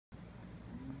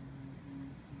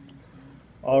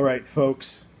All right,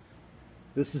 folks,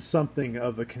 this is something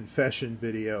of a confession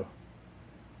video.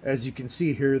 As you can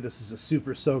see here, this is a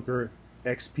Super Soaker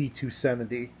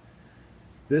XP270.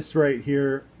 This right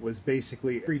here was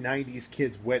basically every 90s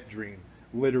kid's wet dream,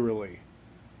 literally.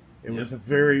 It was a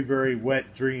very, very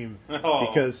wet dream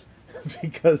because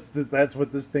that's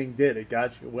what this thing did. It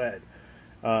got you wet.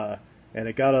 And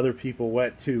it got other people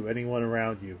wet too, anyone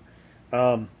around you.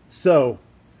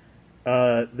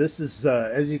 This is,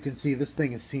 as you can see, this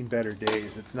thing has seen better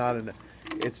days. It's not an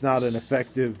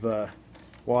effective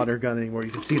water gun anymore.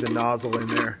 You can see the nozzle in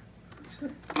there,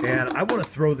 and I want to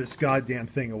throw this goddamn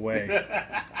thing away.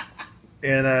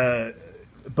 And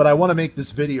but I want to make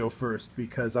this video first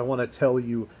because I want to tell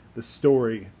you the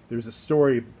story. There's a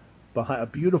story behind, a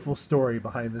beautiful story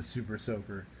behind this Super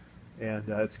Soaker, and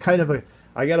it's kind of a.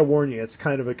 I gotta warn you, it's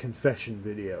kind of a confession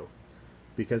video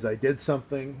because I did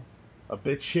something a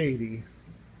bit shady.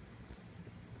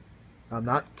 I'm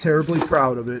not terribly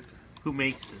proud of it. Who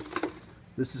makes this?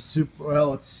 This is super.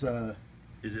 Well, it's.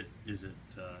 Is it?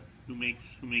 Who makes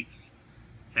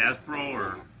Hasbro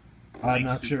or? I'm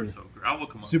not sure. Soaker? I'll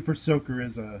look them up. Super Soaker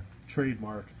is a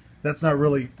trademark. That's not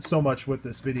really so much what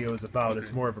this video is about. Okay.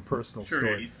 It's more of a personal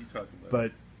story. You talk about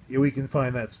but we can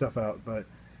find that stuff out. But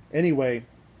anyway,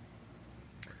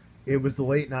 it was the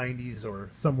late '90s or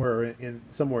somewhere in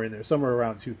there, somewhere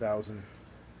around 2000,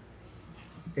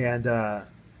 and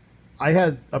I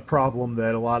had a problem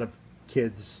that a lot of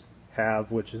kids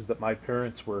have, which is that my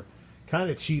parents were kind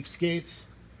of cheapskates.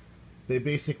 They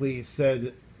basically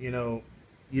said, you know,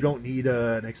 you don't need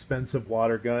an expensive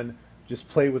water gun. Just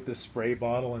play with this spray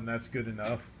bottle, and that's good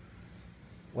enough.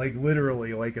 Like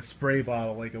literally, like a spray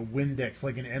bottle, like a Windex,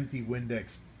 like an empty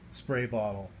Windex spray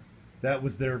bottle. That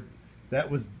was their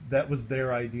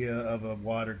idea of a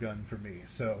water gun for me.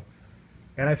 So,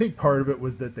 and I think part of it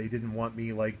was that they didn't want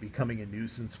me like becoming a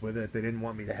nuisance with it. They didn't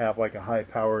want me to have like a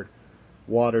high-powered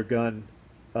water gun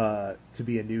to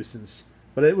be a nuisance.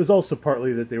 But it was also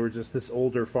partly that they were just this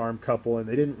older farm couple, and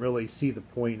they didn't really see the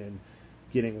point in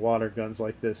getting water guns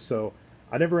like this. So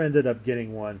I never ended up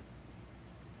getting one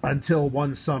until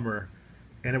one summer,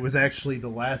 and it was actually the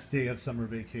last day of summer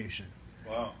vacation.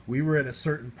 Wow. We were at a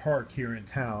certain park here in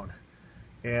town,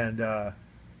 and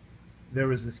there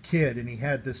was this kid, and he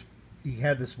had this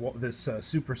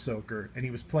Super Soaker, and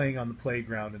he was playing on the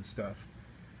playground and stuff.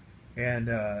 And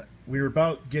we were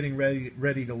about getting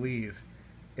ready to leave,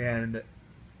 and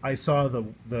I saw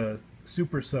the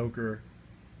Super Soaker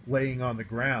laying on the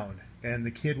ground, and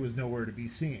the kid was nowhere to be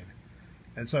seen.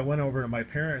 And so I went over to my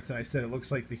parents and I said, "It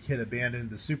looks like the kid abandoned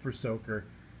the Super Soaker.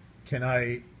 Can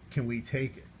we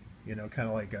take it?" You know, kind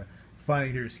of like a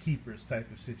finders keepers type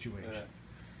of situation. Yeah.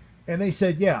 And they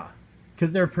said, "Yeah,"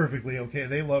 because they're perfectly okay.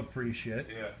 They love free shit.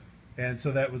 Yeah. And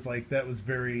so that was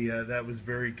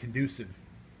very conducive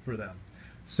for them.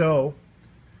 So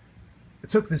I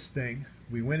took this thing.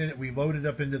 We went in it. We loaded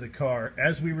up into the car.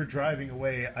 As we were driving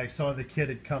away, I saw the kid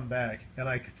had come back, and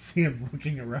I could see him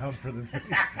looking around for the thing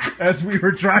as we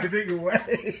were driving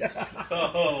away.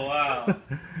 Oh wow!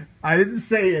 I didn't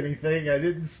say anything. I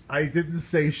didn't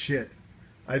say shit.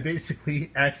 I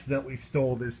basically accidentally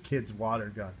stole this kid's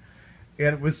water gun.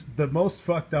 And it was the most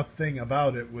fucked up thing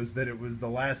about it was that it was the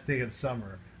last day of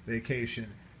summer vacation,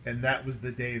 and that was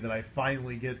the day that I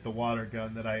finally get the water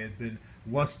gun that I had been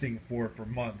lusting for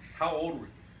months. How old were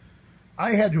you?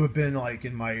 I had to have been like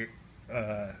in my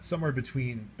somewhere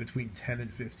between 10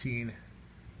 and 15.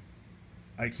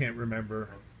 I can't remember.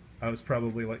 I was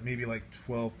probably maybe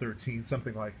 12, 13,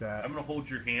 something like that. I'm gonna hold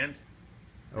your hand.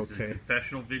 This is a Okay.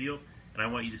 confessional video, and I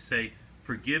want you to say,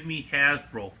 "Forgive me,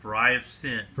 Hasbro, for I have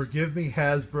sinned. Forgive me,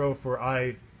 Hasbro, for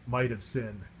I might have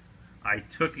sinned. I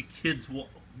took a kid's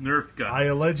Nerf gun. I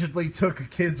allegedly took a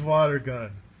kid's water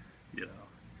gun." You know,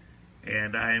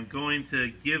 and I am going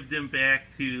to give them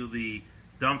back to the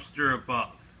dumpster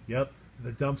above. Yep,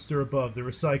 the dumpster above, the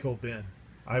recycle bin.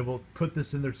 I will put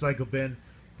this in the recycle bin,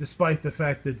 despite the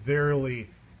fact that verily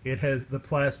the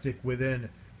plastic within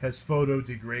has photo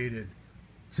degraded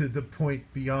to the point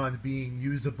beyond being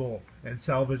usable and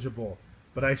salvageable.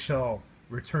 But I shall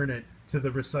return it to the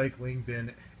recycling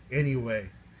bin anyway.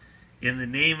 In the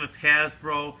name of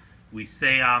Hasbro, we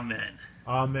say amen.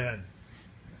 Amen.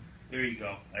 There you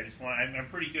go. I'm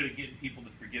pretty good at getting people to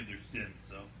forgive their sins,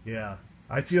 so. Yeah,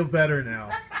 I feel better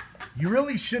now. You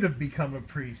really should have become a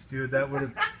priest, dude. That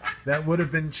would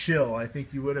have been chill. I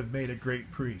think you would have made a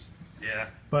great priest. Yeah.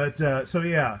 But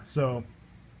so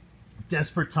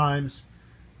desperate times,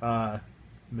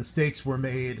 mistakes were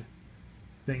made,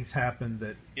 things happened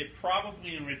that. It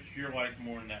probably enriched your life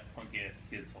more than that punk ass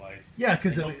kid's life. Yeah,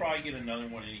 because he'll probably get another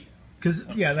one anyhow. Because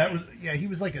he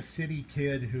was like a city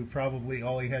kid who probably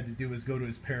all he had to do was go to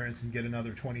his parents and get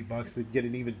another $20 to get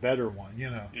an even better one, you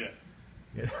know. Yeah.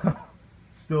 You know?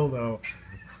 Still though,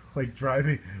 like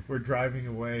we're driving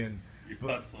away and You're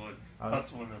hustling a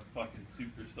fucking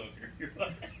super soaker. You're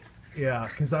like, yeah,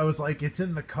 because I was like, it's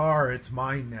in the car, it's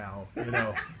mine now, you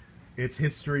know. Its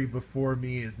history before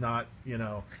me is not, you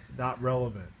know, not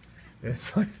relevant.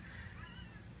 It's like.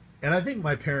 And I think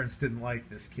my parents didn't like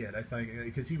this kid. I think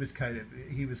because he was kind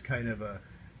of a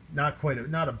not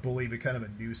a bully, but kind of a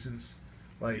nuisance.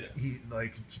 Like I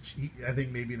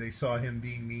think maybe they saw him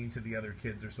being mean to the other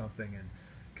kids or something, and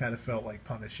kind of felt like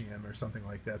punishing him or something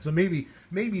like that. So maybe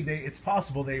it's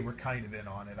possible they were kind of in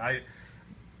on it.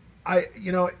 I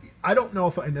don't know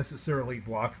if I necessarily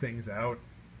block things out,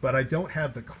 but I don't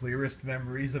have the clearest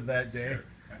memories of that day. Sure.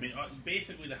 I mean,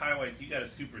 basically the highlights. You got a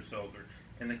super soaker.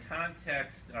 In the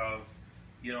context of,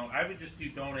 you know, I would just do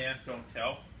don't ask, don't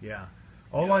tell. Yeah.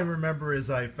 All I remember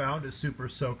is I found a super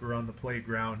soaker on the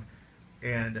playground,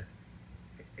 and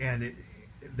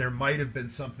there might have been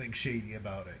something shady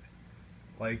about it.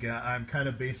 Like, I'm kind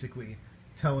of basically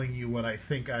telling you what I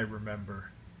think I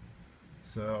remember.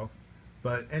 So,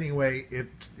 but anyway,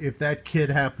 if that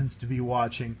kid happens to be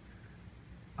watching,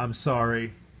 I'm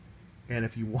sorry. And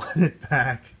if you want it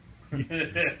back,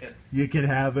 you can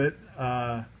have it.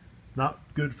 Not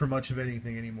good for much of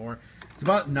anything anymore. It's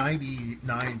about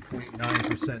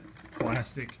 99.9%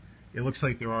 plastic. It looks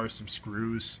like there are some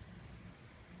screws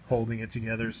holding it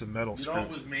together, some metal screws. You know,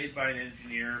 it was made by an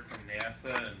engineer from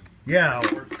NASA. And yeah.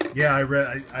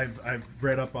 I've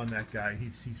read up on that guy.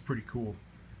 He's pretty cool.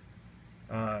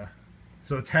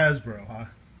 So it's Hasbro, huh?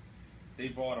 They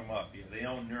bought him up. Yeah, they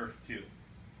own Nerf too.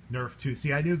 Nerf too.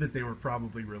 See, I knew that they were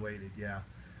probably related. Yeah.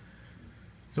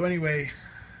 So anyway,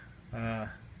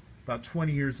 about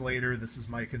 20 years later, this is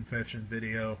my confession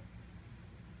video,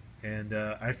 and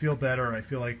I feel better. I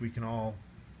feel like we can all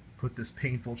put this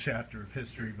painful chapter of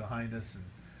history behind us,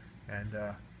 and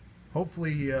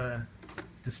hopefully,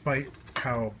 despite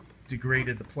how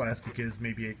degraded the plastic is,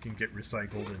 maybe it can get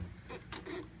recycled and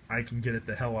I can get it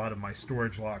the hell out of my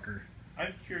storage locker.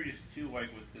 I'm curious too, like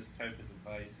with this type of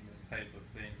device and this type of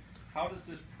thing, how does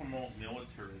this promote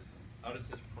militarism? How does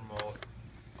this promote,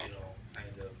 you know,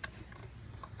 kind of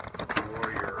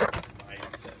warrior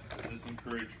mindset? Does this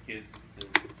encourage kids to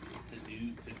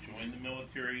join the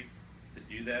military, to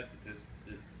do that? Does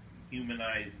this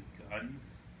humanize guns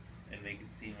and make it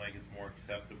seem like it's more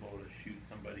acceptable to shoot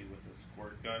somebody with a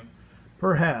squirt gun?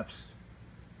 Perhaps.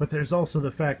 But there's also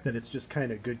the fact that it's just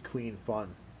kind of good, clean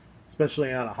fun.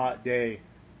 Especially on a hot day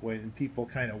when people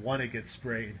kind of want to get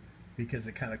sprayed because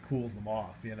it kind of cools them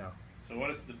off, you know. So what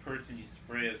if the person you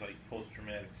spray has like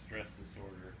post-traumatic stress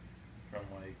disorder from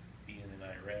like being in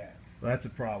Iraq? Well, that's a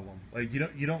problem. Like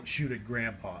you don't shoot at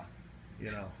Grandpa,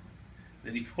 you know.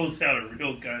 Then he pulls out a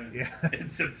real gun and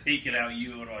ends up taking out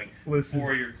you and like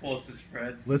four of your closest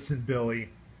friends. Listen, Billy,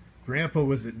 Grandpa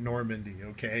was at Normandy,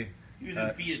 okay? He was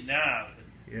in Vietnam.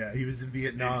 Yeah, he was in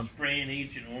Vietnam. Spraying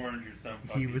Agent Orange or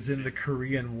something. He was in the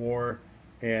Korean War,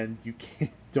 and you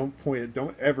don't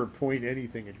ever point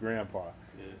anything at Grandpa.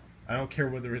 Yeah. I don't care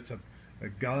whether it's a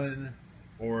gun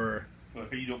or.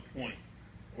 But you don't point.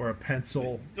 Or a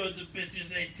pencil. Sons of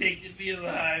bitches ain't taking me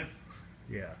alive.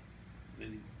 Yeah.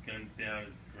 Then he guns down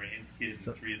his grandkids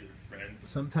and three of their friends.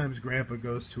 Sometimes Grandpa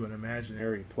goes to an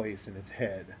imaginary place in his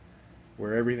head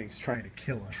where everything's trying to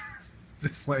kill him.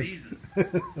 Just like. Jesus.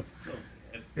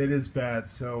 It is bad.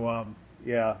 So,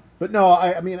 yeah. But no,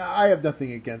 I mean, I have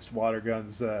nothing against water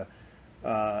guns.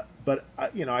 But,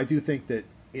 I do think that,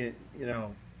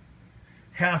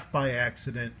 half by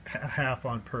accident, half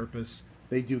on purpose,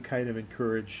 they do kind of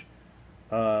encourage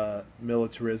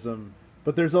militarism.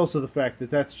 But there's also the fact that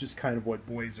that's just kind of what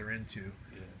boys are into.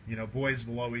 Yeah. Boys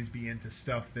will always be into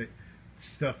stuff that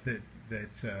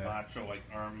macho, like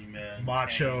army men,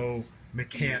 macho,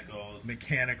 tanks,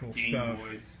 mechanical Game stuff,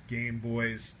 Boys. Game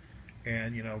Boys,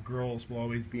 and girls will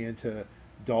always be into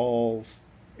dolls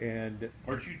and.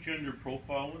 Aren't you gender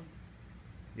profiling?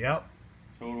 Yep.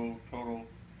 Total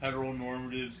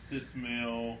heteronormative cis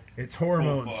male. It's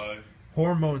hormones. Profile.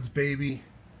 Hormones, baby.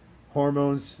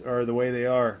 Hormones are the way they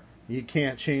are. You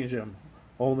can't change them,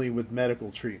 only with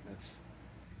medical treatments.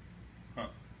 Huh.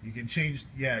 You can change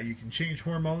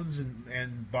hormones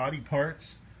and body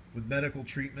parts with medical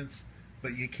treatments,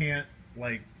 but you can't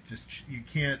you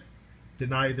can't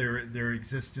deny their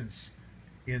existence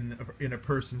in a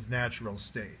person's natural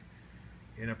state.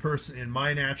 In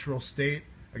my natural state,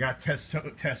 I got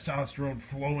testosterone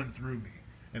flowing through me,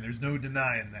 and there's no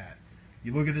denying that.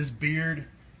 You look at this beard,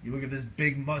 you look at this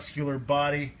big muscular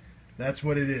body, that's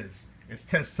what it is. It's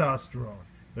testosterone.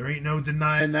 There ain't no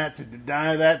denying that. To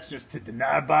deny that's just to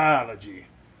deny biology.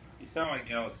 You sound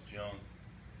like Alex Jones.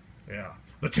 Yeah.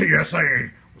 The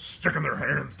TSA was sticking their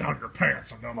hands down your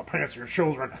pants and down the pants of your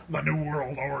children. The New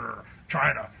World Order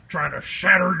trying to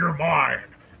shatter your mind.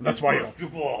 That's why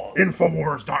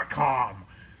Infowars.com.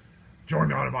 Join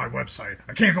me on my website.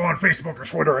 I can't go on Facebook or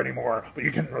Twitter anymore, but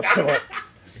you can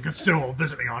still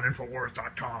visit me on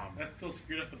Infowars.com. That's still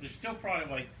screwed up, but there's still probably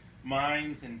like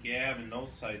Minds and Gab and those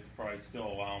sites probably still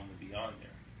allow them to be on there.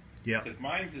 Yeah. Because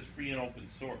Minds is free and open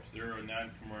source. They're a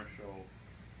non-commercial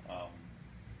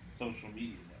social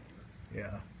media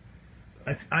network.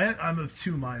 Yeah. I'm of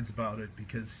two minds about it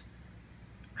because,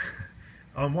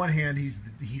 on one hand, he's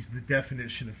the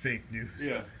definition of fake news.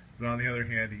 Yeah. But on the other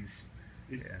hand, he's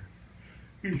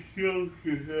He still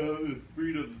should have the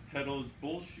freedom to peddle his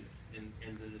bullshit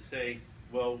and to say,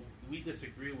 well, we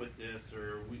disagree with this,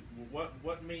 or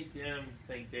what made them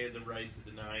think they had the right to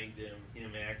deny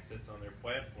him access on their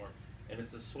platform? And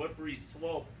it's a slippery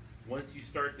slope once you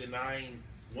start denying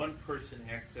one person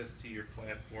access to your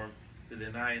platform to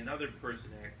deny another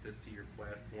person access to your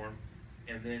platform,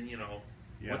 and then,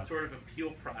 what sort of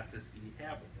appeal process do you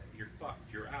have with that? You're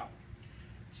fucked. You're out.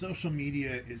 Social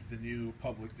media is the new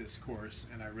public discourse,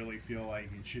 and I really feel like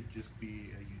it should just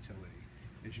be a utility.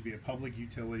 It should be a public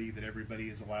utility that everybody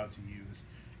is allowed to use.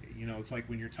 It's like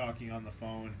when you're talking on the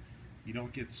phone, you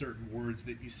don't get certain words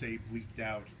that you say bleeped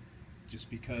out just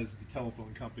because the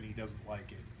telephone company doesn't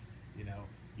like it.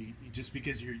 Just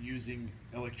because you're using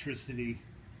electricity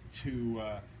to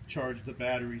charge the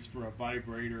batteries for a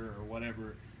vibrator or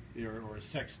whatever, or a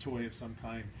sex toy of some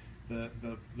kind,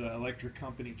 the electric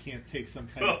company can't take some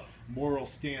kind of moral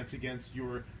stance against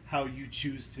how you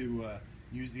choose to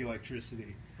use the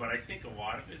electricity. But I think a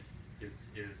lot of it is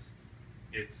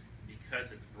it's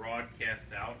because it's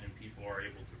broadcast out and people are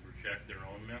able to project their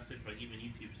own message. Like even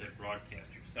YouTube said, broadcast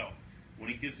yourself. When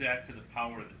it gives that to the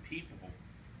power of the people,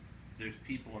 there's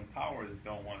people in power that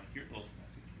don't want to hear those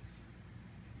messages.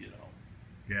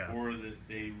 Yeah. Or that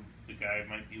the guy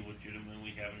might be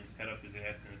legitimately having his head up his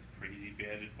ass and it's crazy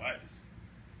bad advice.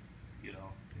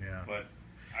 Yeah. But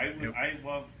I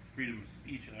love freedom of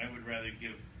speech, and I would rather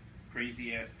give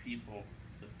crazy ass people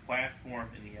the platform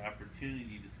and the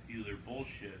opportunity to spew their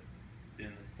bullshit than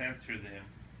to censor them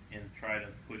and try to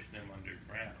push them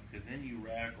underground. Because then you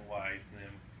radicalize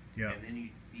them, and then you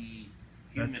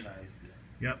dehumanize them.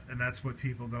 Yep, and that's what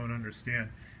people don't understand.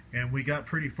 And we got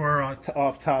pretty far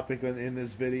off topic in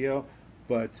this video,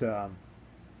 but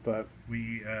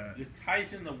we it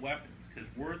ties in the weapons, because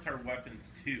words are weapons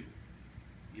too.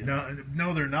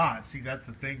 No, they're not. See, that's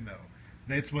the thing, though.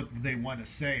 That's what they want to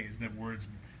say, is that words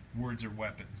are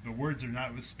weapons, but words are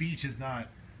not. Speech is not.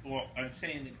 Well, I'm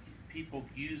saying that people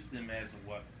use them as a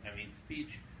weapon. I mean,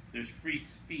 speech. There's free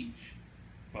speech,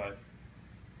 but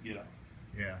Yeah.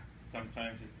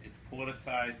 sometimes it's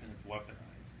politicized and it's weaponized.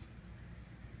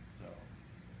 So.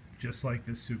 Just like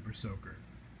this Super Soaker.